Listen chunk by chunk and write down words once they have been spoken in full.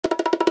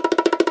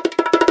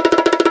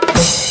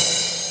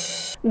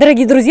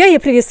Дорогие друзья, я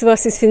приветствую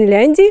вас из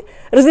Финляндии.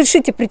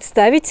 Разрешите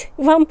представить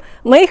вам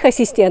моих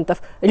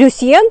ассистентов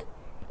Люсьен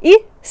и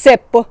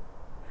Сеппо.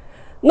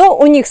 Но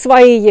у них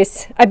свои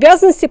есть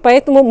обязанности,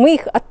 поэтому мы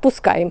их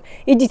отпускаем.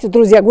 Идите,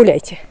 друзья,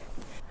 гуляйте.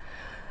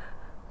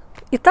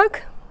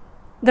 Итак,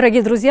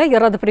 дорогие друзья, я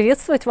рада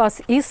приветствовать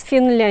вас из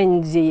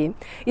Финляндии.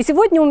 И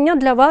сегодня у меня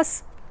для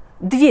вас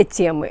две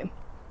темы.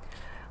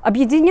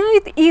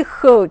 Объединяет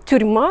их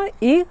тюрьма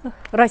и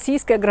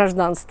российское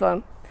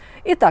гражданство.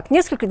 Итак,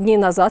 несколько дней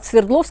назад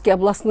Свердловский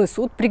областной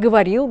суд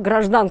приговорил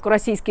гражданку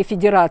Российской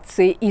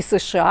Федерации и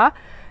США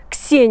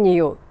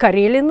Ксению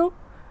Карелину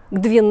к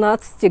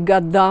 12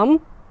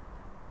 годам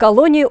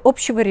колонии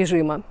общего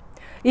режима.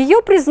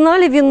 Ее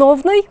признали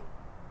виновной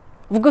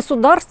в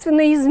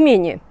государственной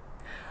измене.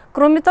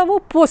 Кроме того,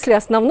 после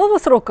основного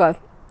срока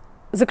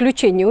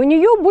заключения у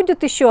нее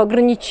будет еще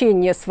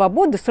ограничение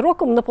свободы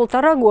сроком на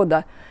 1,5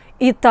 года.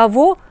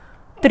 Итого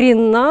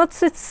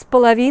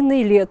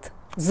 13,5 лет.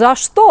 За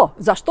что?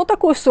 За что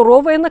такое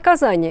суровое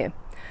наказание?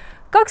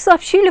 Как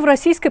сообщили в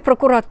российской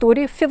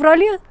прокуратуре, в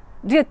феврале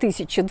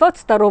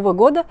 2022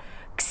 года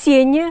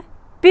Ксения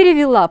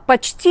перевела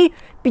почти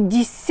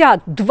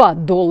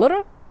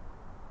 $52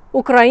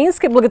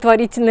 украинской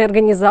благотворительной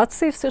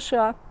организации в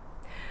США.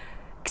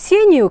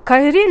 Ксению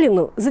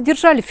Карелину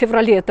задержали в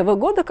феврале этого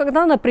года,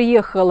 когда она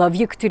приехала в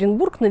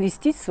Екатеринбург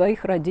навестить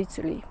своих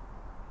родителей.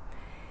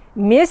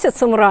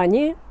 Месяцем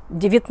ранее,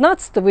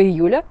 19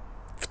 июля,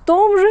 в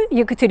том же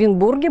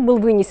Екатеринбурге был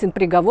вынесен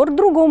приговор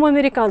другому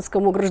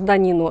американскому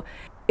гражданину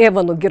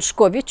Эвану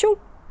Гершковичу.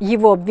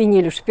 Его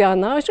обвинили в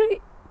шпионаже,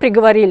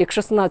 приговорили к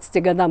 16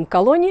 годам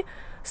колонии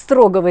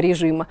строгого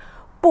режима.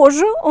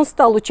 Позже он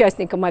стал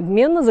участником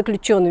обмена,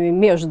 заключенными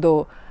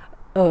между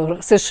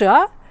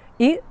США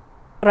и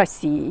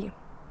Россией.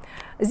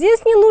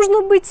 Здесь не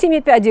нужно быть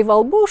 7 пядей во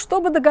лбу,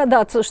 чтобы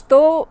догадаться,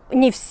 что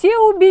не все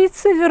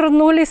убийцы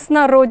вернулись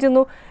на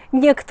родину.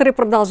 Некоторые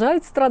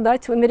продолжают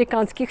страдать в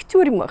американских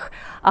тюрьмах.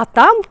 А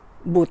там,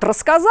 Бут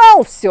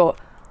рассказал все,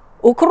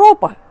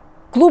 укропа,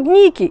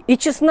 клубники и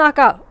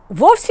чеснока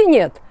вовсе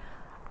нет,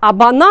 а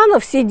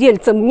бананов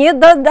сидельцам не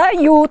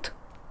додают.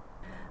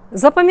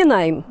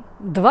 Запоминаем: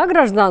 2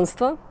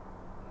 гражданства,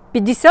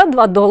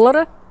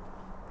 $52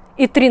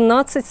 и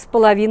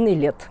 13,5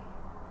 лет.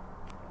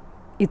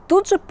 И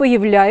тут же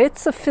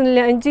появляется в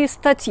Финляндии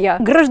статья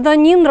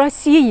 «Гражданин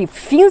России в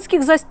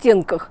финских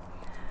застенках».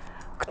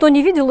 Кто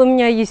не видел, у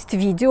меня есть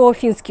видео о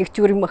финских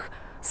тюрьмах.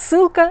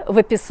 Ссылка в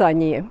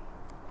описании.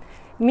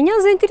 Меня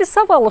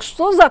заинтересовало,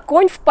 что за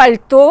конь в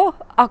пальто,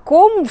 о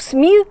ком в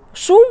СМИ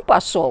шум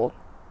пошел.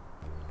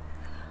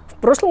 В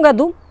прошлом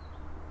году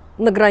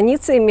на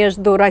границе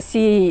между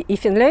Россией и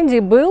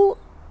Финляндией был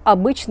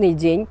обычный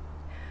день.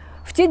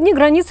 В те дни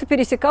границу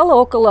пересекало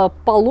около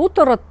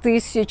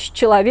 1500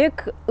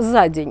 человек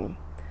за день.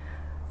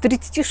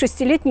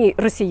 36-летний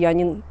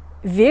россиянин,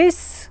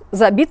 весь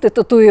забитый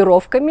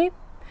татуировками,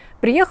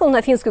 приехал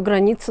на финскую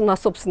границу на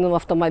собственном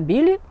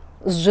автомобиле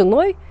с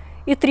женой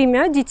и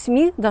 3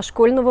 детьми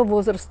дошкольного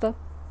возраста.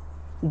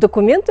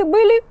 Документы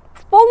были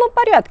в полном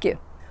порядке.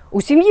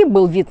 У семьи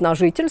был вид на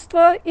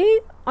жительство,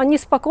 и они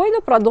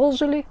спокойно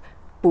продолжили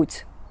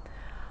путь.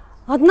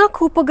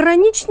 Однако у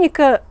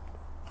пограничника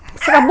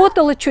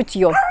сработало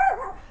чутье.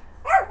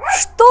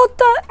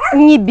 Что-то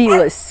не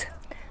билось.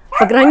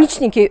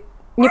 Пограничники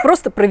не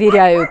просто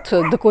проверяют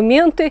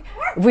документы,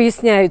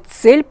 выясняют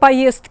цель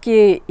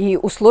поездки и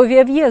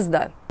условия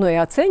въезда, но и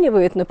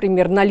оценивают,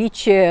 например,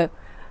 наличие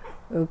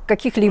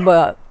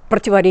каких-либо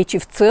противоречий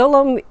в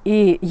целом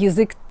и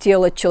язык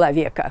тела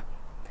человека.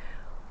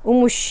 У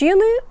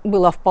мужчины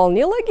была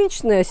вполне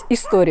логичная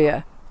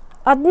история.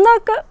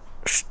 Однако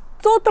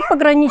что-то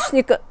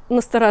пограничника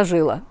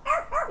насторожило.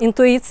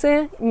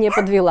 Интуиция не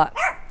подвела.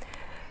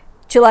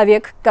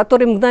 Человек,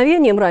 который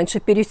мгновением раньше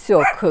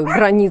пересек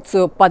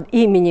границу под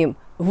именем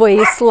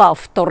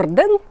Владислав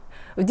Торден,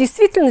 в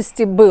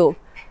действительности был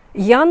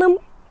Яном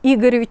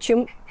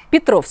Игоревичем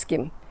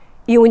Петровским,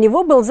 и у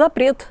него был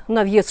запрет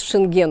на въезд в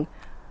Шенген,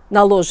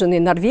 наложенный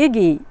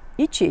Норвегией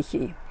и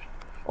Чехией.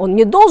 Он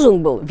не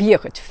должен был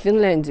въехать в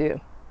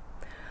Финляндию.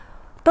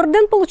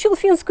 Торден получил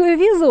финскую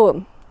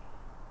визу,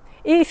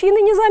 и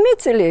финны не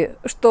заметили,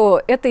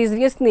 что это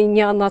известный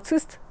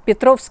неонацист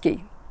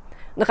Петровский,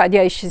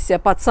 находящийся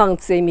под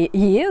санкциями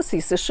ЕС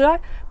и США,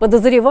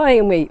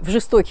 подозреваемый в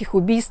жестоких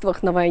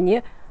убийствах на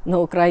войне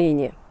на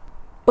Украине.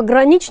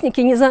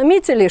 Пограничники не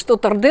заметили, что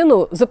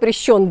Тордену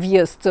запрещен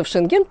въезд в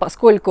Шенген,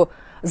 поскольку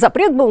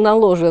запрет был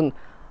наложен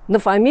на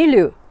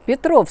фамилию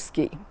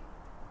Петровский.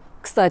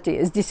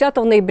 Кстати, с 10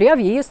 ноября в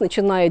ЕС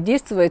начинает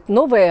действовать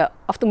новая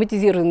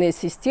автоматизированная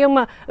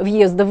система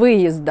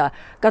въезда-выезда,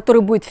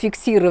 которая будет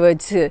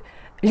фиксировать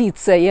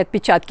лица и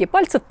отпечатки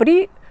пальцев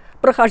при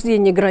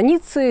прохождении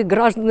границы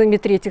гражданами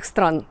третьих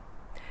стран.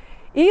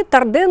 И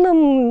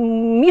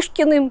Торденом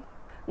Мишкиным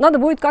надо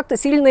будет как-то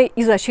сильно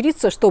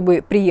изощриться,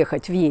 чтобы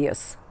приехать в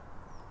ЕС.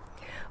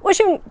 В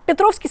общем,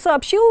 Петровский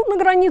сообщил на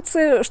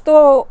границе,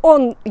 что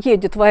он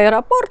едет в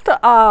аэропорт,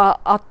 а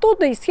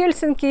оттуда из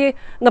Хельсинки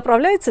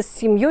направляется с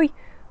семьей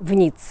в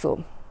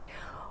Ниццу.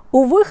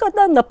 У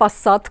выхода на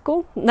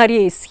посадку на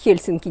рейс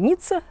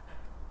Хельсинки-Ницца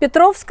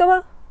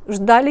Петровского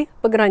ждали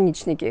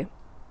пограничники.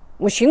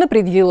 Мужчина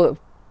предъявил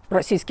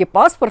российский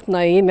паспорт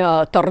на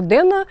имя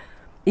Тордена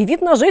и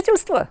вид на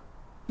жительство,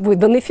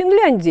 выданный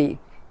Финляндией.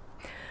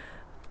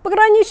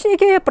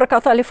 Пограничники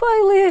прокатали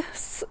файлы,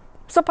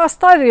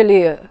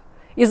 сопоставили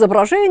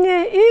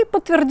изображение и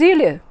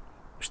подтвердили,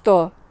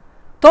 что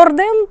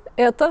Торден –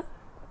 это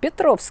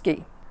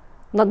Петровский.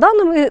 На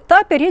данном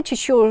этапе речь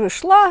еще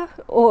шла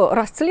о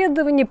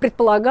расследовании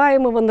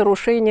предполагаемого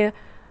нарушения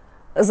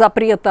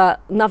запрета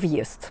на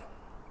въезд.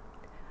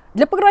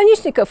 Для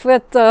пограничников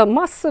это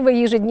массовое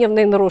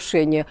ежедневное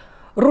нарушение,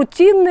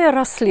 рутинное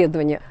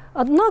расследование.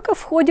 Однако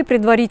в ходе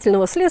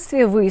предварительного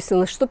следствия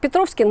выяснилось, что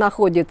Петровский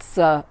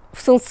находится в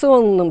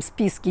санкционном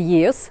списке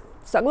ЕС,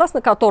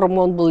 согласно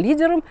которому он был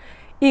лидером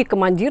и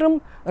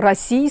командиром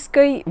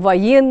российской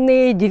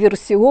военной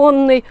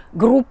диверсионной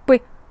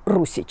группы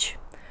 «Русич».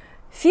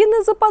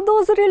 Финны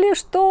заподозрили,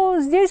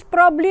 что здесь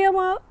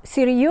проблема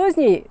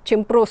серьезнее,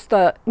 чем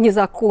просто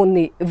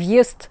незаконный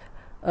въезд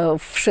в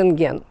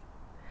Шенген.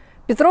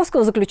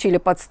 Петровского заключили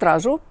под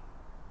стражу.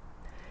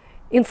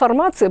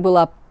 Информация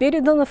была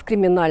передана в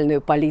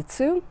криминальную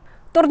полицию.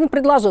 Торден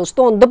предложил,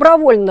 что он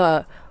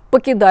добровольно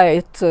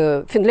покидает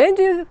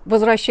Финляндию,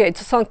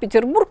 возвращается в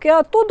Санкт-Петербург, и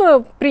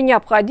оттуда при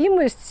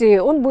необходимости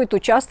он будет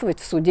участвовать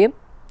в суде.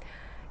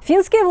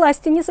 Финские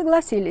власти не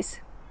согласились.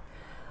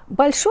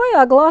 Большой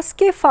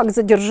огласке факт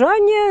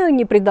задержания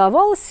не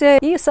придавался,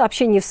 и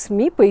сообщения в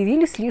СМИ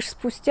появились лишь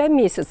спустя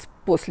месяц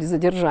после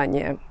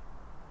задержания.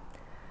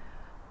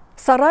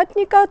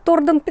 Соратника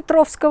Торден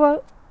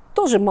Петровского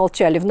тоже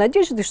молчали в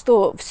надежде,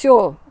 что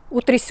все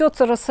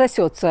утрясется,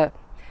 рассосется.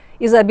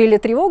 И забили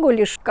тревогу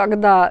лишь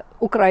когда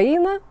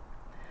Украина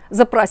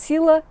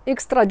запросила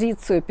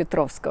экстрадицию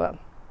Петровского.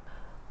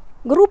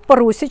 Группа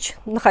 «Русич»,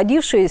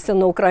 находившаяся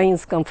на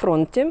украинском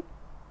фронте,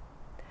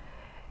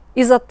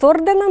 из-за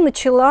Тордена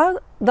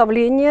начала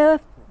давление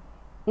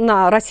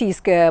на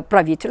российское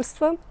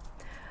правительство.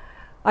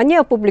 Они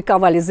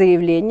опубликовали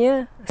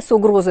заявление с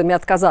угрозами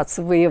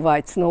отказаться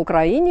воевать на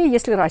Украине,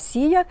 если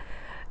Россия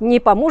не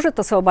поможет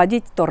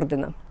освободить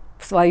Тордена.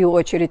 В свою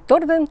очередь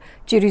Торден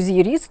через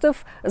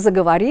юристов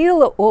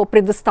заговорил о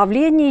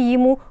предоставлении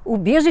ему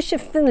убежища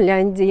в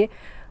Финляндии.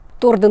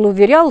 Торден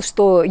уверял,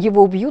 что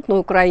его убьют на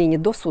Украине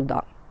до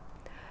суда.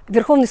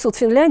 Верховный суд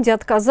Финляндии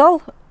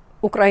отказал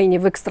Украине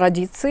в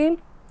экстрадиции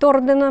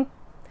Тордена,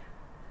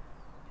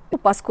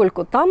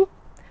 поскольку там,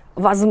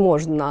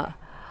 возможно,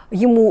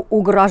 ему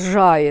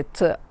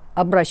угрожает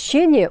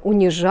обращение,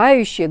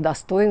 унижающее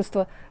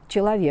достоинство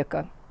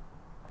человека.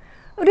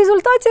 В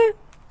результате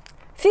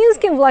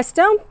финским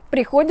властям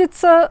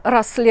приходится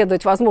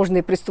расследовать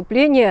возможные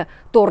преступления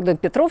Тордена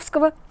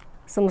Петровского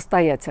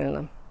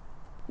самостоятельно.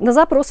 На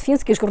запрос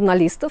финских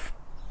журналистов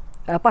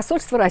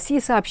посольство России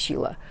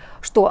сообщило,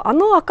 что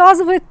оно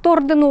оказывает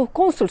Тордену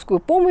консульскую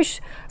помощь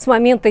с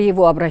момента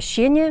его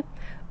обращения,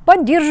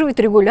 поддерживает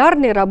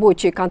регулярные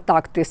рабочие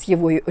контакты с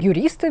его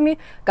юристами,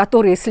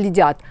 которые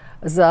следят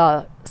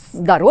за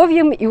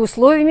здоровьем и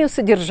условиями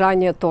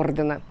содержания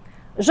Тордена.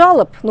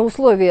 Жалоб на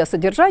условия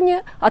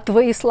содержания от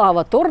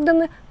Владислава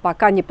Тордена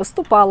пока не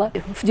поступало.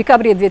 В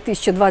декабре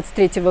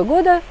 2023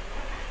 года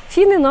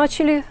финны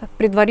начали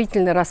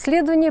предварительное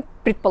расследование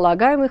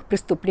предполагаемых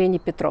преступлений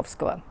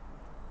Петровского.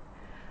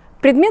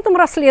 Предметом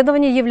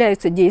расследования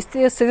являются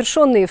действия,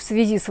 совершенные в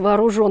связи с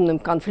вооруженным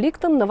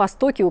конфликтом на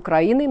востоке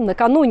Украины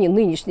накануне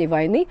нынешней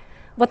войны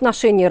в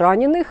отношении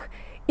раненых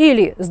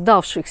или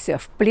сдавшихся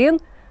в плен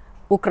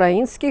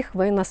украинских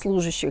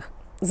военнослужащих,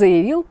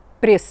 заявил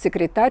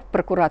пресс-секретарь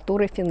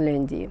прокуратуры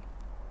Финляндии.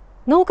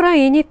 На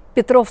Украине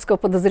Петровского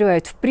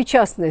подозревают в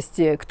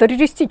причастности к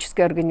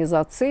террористической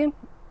организации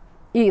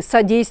и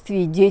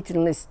содействии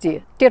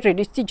деятельности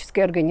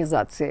террористической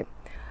организации.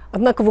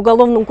 Однако в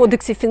Уголовном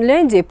кодексе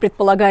Финляндии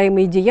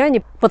предполагаемые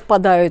деяния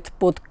подпадают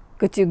под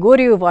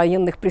категорию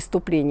военных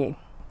преступлений.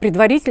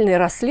 Предварительное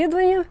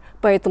расследование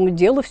по этому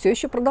делу все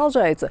еще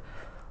продолжается.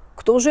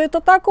 Кто же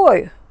это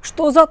такой?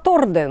 Что за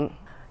Торден?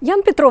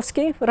 Ян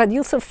Петровский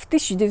родился в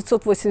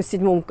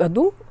 1987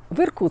 году в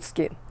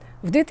Иркутске.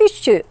 В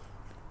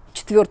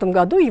 2004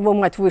 году его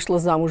мать вышла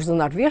замуж за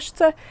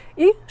норвежца,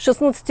 и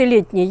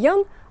 16-летний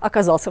Ян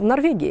оказался в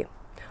Норвегии.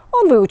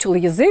 Он выучил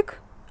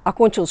язык,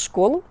 окончил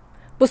школу,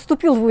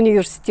 поступил в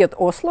университет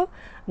Осло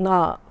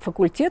на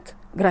факультет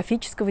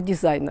графического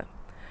дизайна.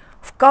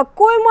 В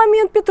какой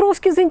момент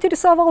Петровский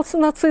заинтересовался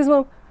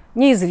нацизмом,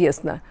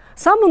 неизвестно.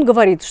 Сам он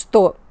говорит,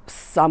 что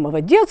с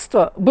самого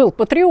детства был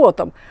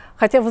патриотом,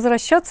 хотя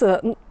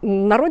возвращаться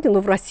на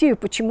родину, в Россию,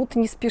 почему-то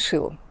не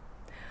спешил.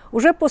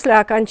 Уже после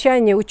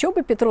окончания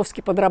учебы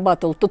Петровский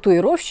подрабатывал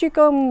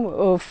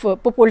татуировщиком в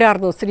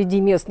популярном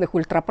среди местных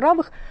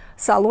ультраправых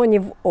салоне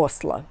в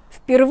Осло.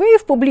 Впервые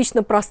в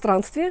публичном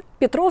пространстве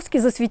Петровский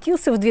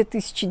засветился в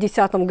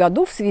 2010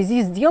 году в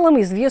связи с делом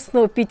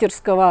известного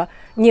питерского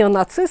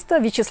неонациста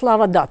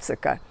Вячеслава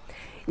Дацика.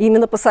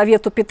 Именно по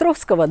совету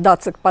Петровского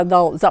Дацик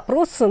подал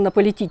запрос на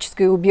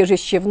политическое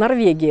убежище в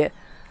Норвегия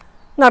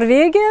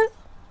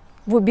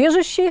в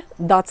убежище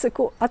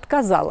Дацику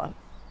отказала.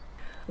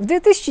 В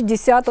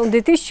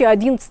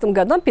 2010-2011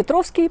 годах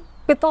Петровский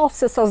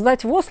пытался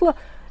создать в Осло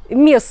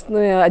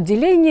местное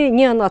отделение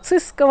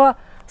неонацистского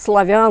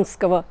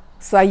славянского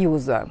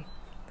союза.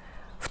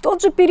 В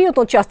тот же период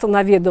он часто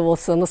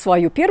наведывался на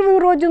свою первую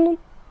родину,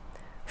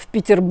 в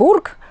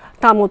Петербург.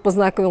 Там он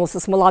познакомился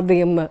с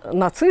молодым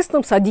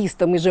нацистом,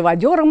 садистом и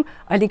живодером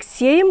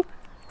Алексеем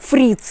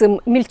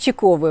Фрицем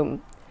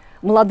Мельчаковым.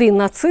 Молодые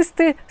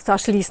нацисты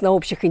сошлись на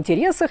общих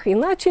интересах и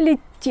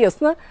начали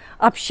тесно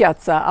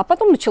общаться. А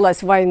потом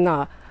началась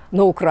война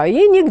на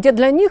Украине, где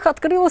для них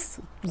открылась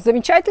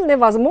замечательная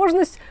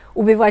возможность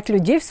убивать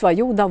людей в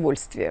свое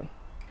удовольствие.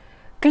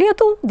 К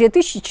лету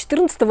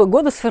 2014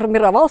 года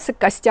сформировался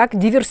костяк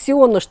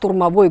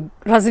диверсионно-штурмовой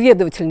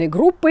разведывательной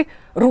группы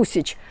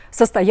 «Русич»,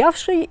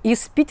 состоявшей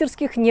из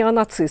питерских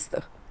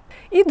неонацистов.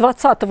 И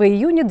 20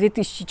 июня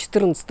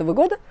 2014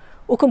 года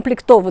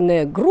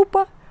укомплектованная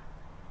группа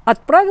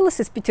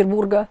отправилась из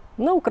Петербурга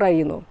на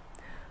Украину.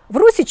 В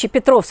Русиче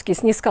Петровский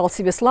снискал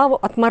себе славу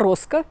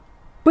отморозка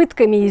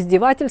пытками и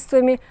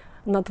издевательствами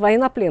над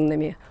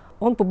военнопленными.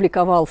 Он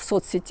публиковал в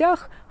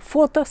соцсетях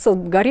фото с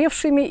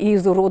обгоревшими и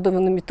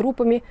изуродованными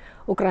трупами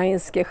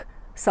украинских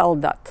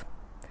солдат.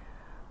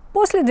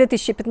 После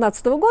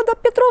 2015 года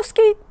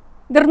Петровский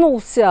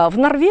вернулся в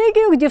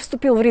Норвегию, где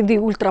вступил в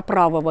ряды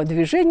ультраправого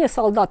движения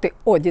 «Солдаты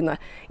Одина»,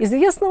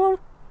 известного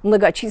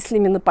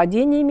многочисленными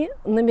нападениями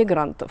на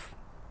мигрантов.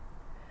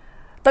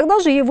 Тогда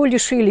же его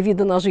лишили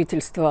вида на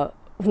жительство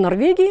в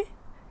Норвегии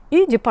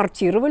и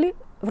депортировали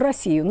в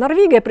Россию.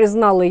 Норвегия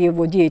признала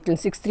его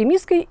деятельность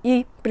экстремистской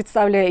и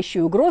представляющей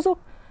угрозу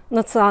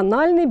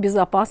национальной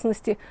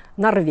безопасности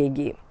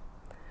Норвегии.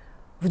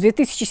 В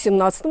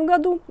 2017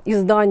 году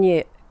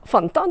издание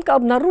 «Фонтанка»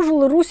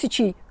 обнаружило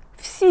русичей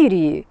в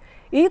Сирии,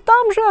 и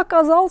там же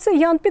оказался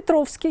Ян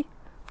Петровский.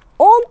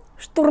 Он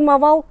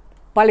штурмовал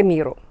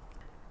Пальмиру.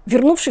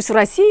 Вернувшись в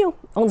Россию,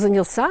 он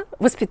занялся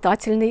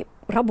воспитательной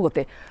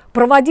работой,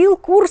 проводил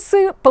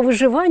курсы по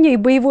выживанию и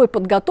боевой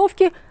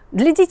подготовке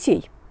для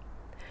детей,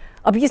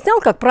 объяснял,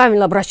 как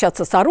правильно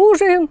обращаться с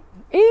оружием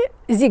и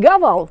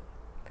зиговал.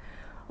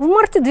 В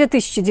марте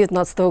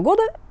 2019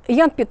 года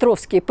Ян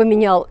Петровский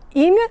поменял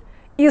имя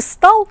и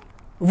стал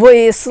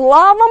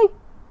Владиславом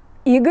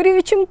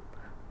Игоревичем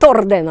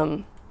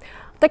Торденом.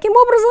 Таким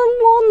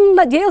образом, он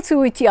надеялся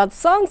уйти от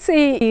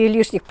санкций и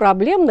лишних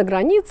проблем на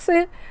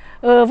границе,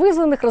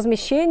 вызванных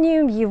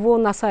размещением его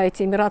на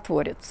сайте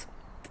 «Миротворец».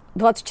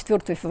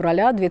 24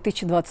 февраля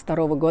 2022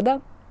 года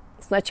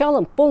с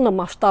началом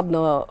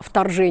полномасштабного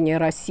вторжения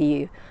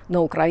России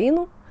на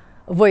Украину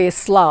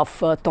Владислав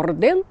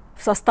Торден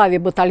в составе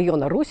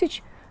батальона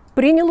 «Русич»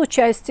 принял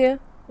участие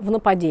в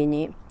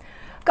нападении.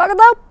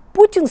 Когда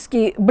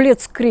путинский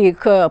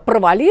блицкриг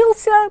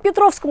провалился,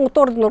 Петровскому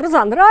Тордену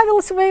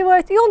разонравилось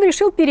воевать, и он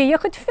решил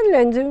переехать в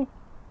Финляндию.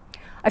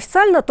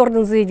 Официально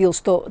Торден заявил,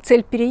 что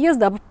цель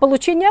переезда –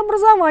 получение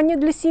образования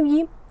для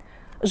семьи.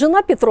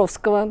 Жена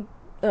Петровского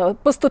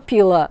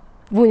поступила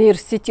в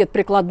университет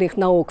прикладных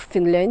наук в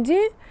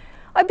Финляндии,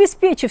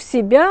 обеспечив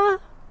себя,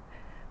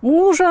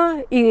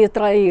 мужа и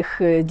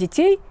 3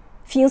 детей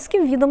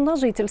финским видом на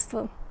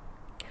жительство.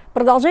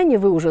 Продолжение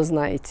вы уже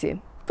знаете.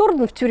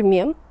 Торден в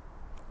тюрьме,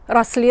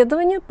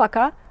 расследование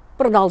пока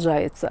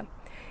продолжается.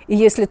 И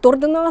если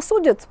Тордена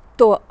осудят,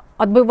 то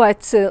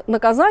отбывать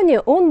наказание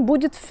он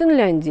будет в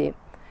Финляндии.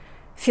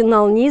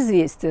 Финал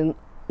неизвестен,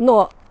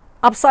 но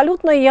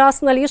абсолютно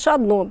ясно лишь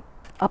одно –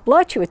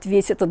 оплачивать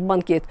весь этот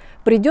банкет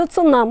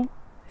придется нам,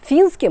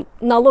 финским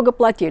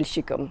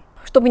налогоплательщикам.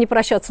 Чтобы не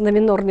прощаться на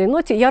минорной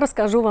ноте, я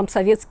расскажу вам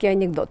советский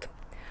анекдот.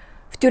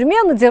 В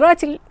тюрьме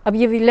надзиратель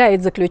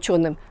объявляет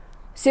заключенным: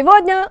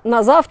 «Сегодня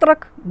на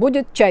завтрак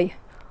будет чай».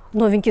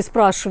 Новенький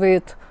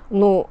спрашивает: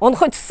 «Ну, он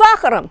хоть с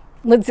сахаром?»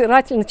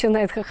 Надзиратель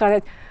начинает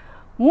хохотать: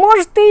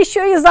 «Может, ты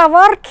еще и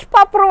заварки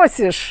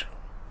попросишь?»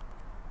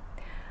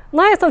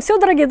 На этом все,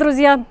 дорогие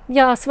друзья.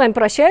 Я с вами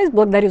прощаюсь,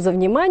 благодарю за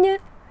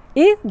внимание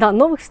и до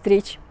новых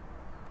встреч.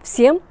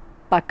 Всем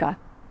пока!